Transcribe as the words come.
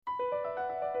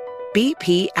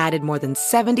BP added more than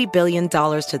 $70 billion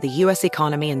to the U.S.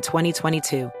 economy in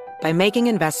 2022 by making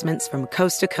investments from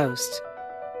coast to coast.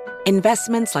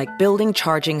 Investments like building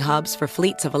charging hubs for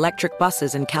fleets of electric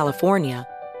buses in California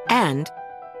and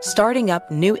starting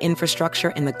up new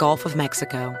infrastructure in the Gulf of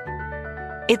Mexico.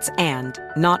 It's and,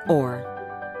 not or.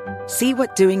 See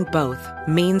what doing both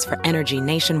means for energy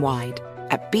nationwide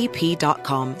at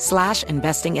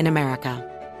bp.com/investing in America.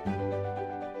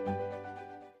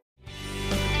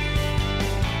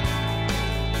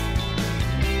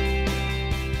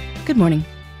 Good morning.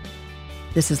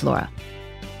 This is Laura.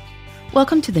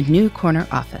 Welcome to the New Corner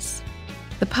Office,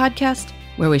 the podcast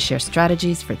where we share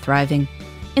strategies for thriving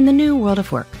in the new world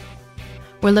of work,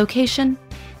 where location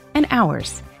and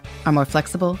hours are more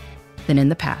flexible than in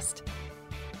the past.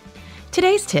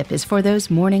 Today's tip is for those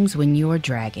mornings when you're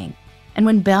dragging and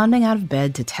when bounding out of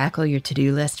bed to tackle your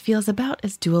to-do list feels about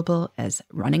as doable as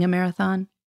running a marathon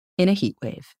in a heat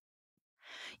wave.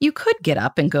 You could get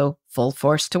up and go full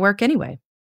force to work anyway.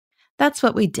 That's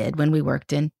what we did when we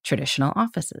worked in traditional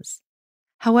offices.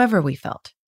 However we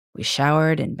felt, we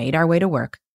showered and made our way to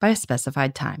work by a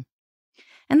specified time.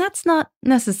 And that's not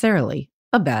necessarily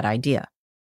a bad idea.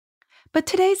 But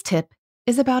today's tip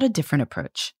is about a different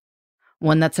approach,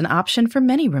 one that's an option for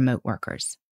many remote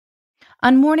workers.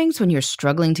 On mornings when you're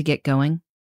struggling to get going,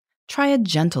 try a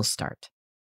gentle start,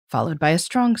 followed by a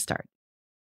strong start.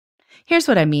 Here's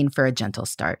what I mean for a gentle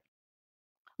start.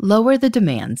 Lower the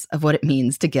demands of what it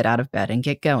means to get out of bed and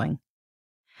get going.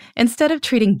 Instead of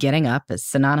treating getting up as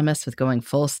synonymous with going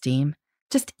full steam,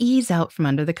 just ease out from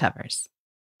under the covers.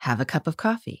 Have a cup of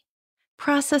coffee.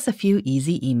 Process a few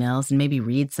easy emails and maybe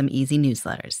read some easy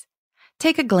newsletters.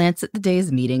 Take a glance at the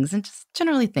day's meetings and just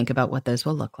generally think about what those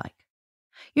will look like.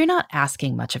 You're not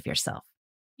asking much of yourself.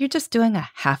 You're just doing a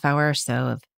half hour or so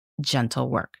of gentle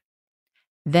work.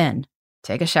 Then,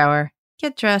 take a shower,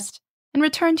 get dressed, and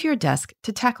return to your desk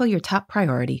to tackle your top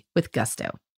priority with gusto.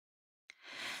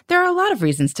 There are a lot of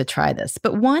reasons to try this,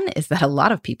 but one is that a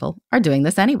lot of people are doing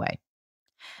this anyway.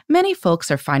 Many folks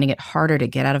are finding it harder to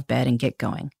get out of bed and get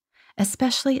going,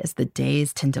 especially as the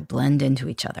days tend to blend into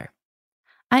each other.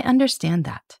 I understand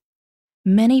that.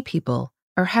 Many people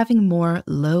are having more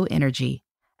low energy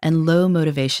and low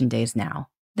motivation days now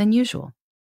than usual.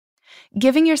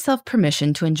 Giving yourself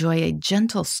permission to enjoy a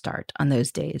gentle start on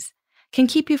those days can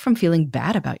keep you from feeling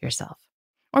bad about yourself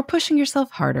or pushing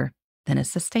yourself harder than is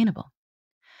sustainable.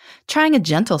 Trying a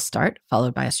gentle start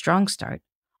followed by a strong start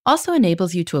also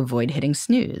enables you to avoid hitting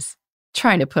snooze,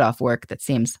 trying to put off work that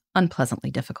seems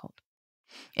unpleasantly difficult.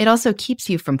 It also keeps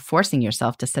you from forcing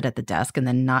yourself to sit at the desk and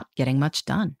then not getting much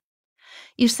done.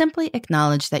 You simply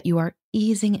acknowledge that you are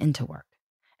easing into work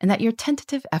and that your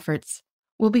tentative efforts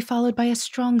will be followed by a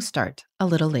strong start a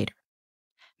little later,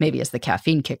 maybe as the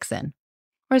caffeine kicks in,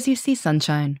 or as you see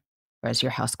sunshine, or as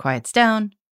your house quiets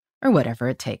down, or whatever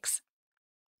it takes.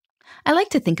 I like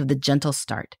to think of the gentle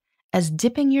start as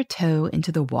dipping your toe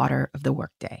into the water of the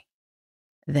workday.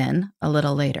 Then, a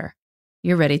little later,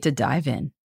 you're ready to dive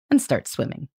in and start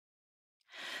swimming.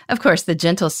 Of course, the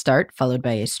gentle start followed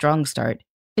by a strong start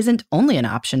isn't only an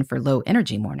option for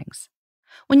low-energy mornings.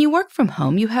 When you work from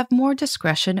home, you have more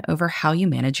discretion over how you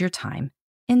manage your time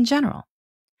in general.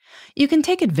 You can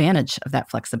take advantage of that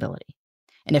flexibility.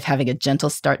 And if having a gentle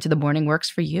start to the morning works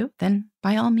for you, then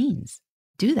by all means,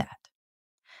 do that.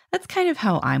 That's kind of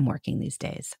how I'm working these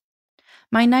days.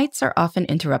 My nights are often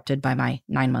interrupted by my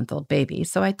 9-month-old baby,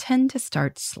 so I tend to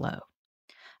start slow.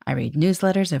 I read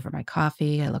newsletters over my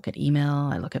coffee, I look at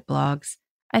email, I look at blogs,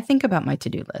 I think about my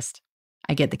to-do list.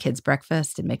 I get the kids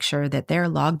breakfast and make sure that they're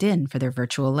logged in for their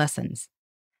virtual lessons.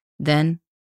 Then,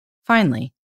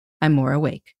 finally, I'm more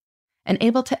awake and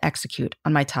able to execute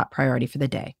on my top priority for the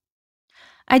day.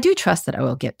 I do trust that I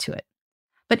will get to it,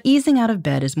 but easing out of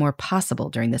bed is more possible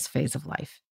during this phase of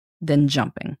life than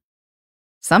jumping.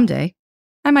 Someday,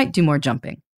 I might do more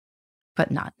jumping,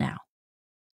 but not now.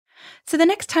 So the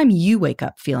next time you wake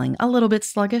up feeling a little bit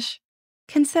sluggish,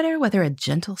 consider whether a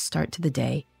gentle start to the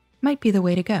day might be the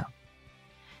way to go.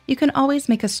 You can always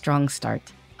make a strong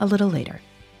start a little later.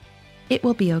 It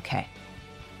will be okay,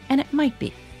 and it might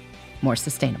be more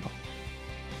sustainable.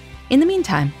 In the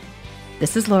meantime,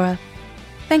 this is Laura.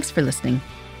 Thanks for listening,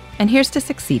 and here's to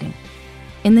succeeding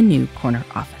in the New Corner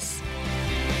Office.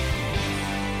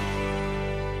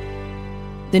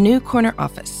 The New Corner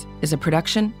Office is a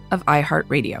production of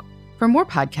iHeartRadio. For more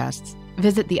podcasts,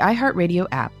 visit the iHeartRadio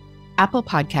app, Apple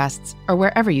Podcasts, or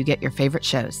wherever you get your favorite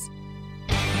shows.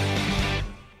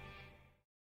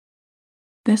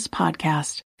 This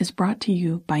podcast is brought to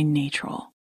you by Natrol.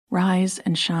 Rise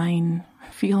and shine,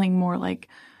 feeling more like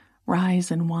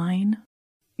rise and wine.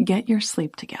 Get your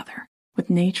sleep together. with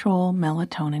Natrol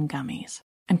Melatonin Gummies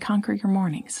and conquer your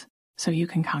mornings so you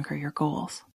can conquer your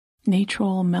goals.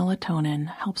 Natrol Melatonin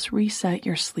helps reset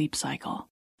your sleep cycle.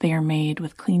 They are made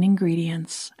with clean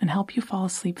ingredients and help you fall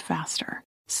asleep faster,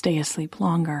 stay asleep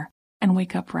longer, and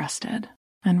wake up rested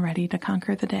and ready to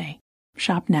conquer the day.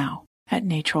 Shop now at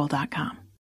Natrol.com.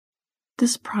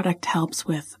 This product helps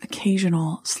with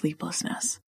occasional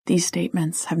sleeplessness. These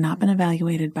statements have not been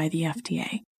evaluated by the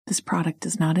FDA. This product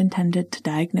is not intended to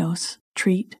diagnose,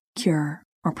 treat, cure,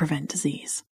 or prevent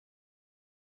disease.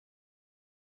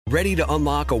 Ready to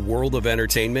unlock a world of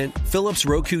entertainment? Philips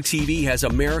Roku TV has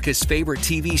America's favorite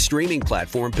TV streaming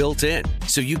platform built in,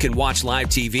 so you can watch live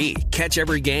TV, catch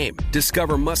every game,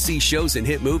 discover must-see shows and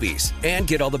hit movies, and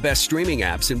get all the best streaming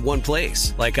apps in one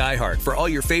place, like iHeart for all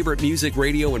your favorite music,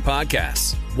 radio, and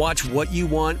podcasts. Watch what you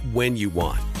want, when you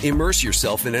want. Immerse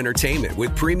yourself in entertainment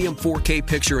with premium 4K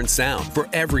picture and sound for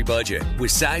every budget,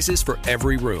 with sizes for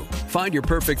every room. Find your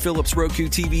perfect Philips Roku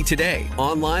TV today,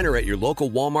 online or at your local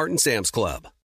Walmart and Sam's Club.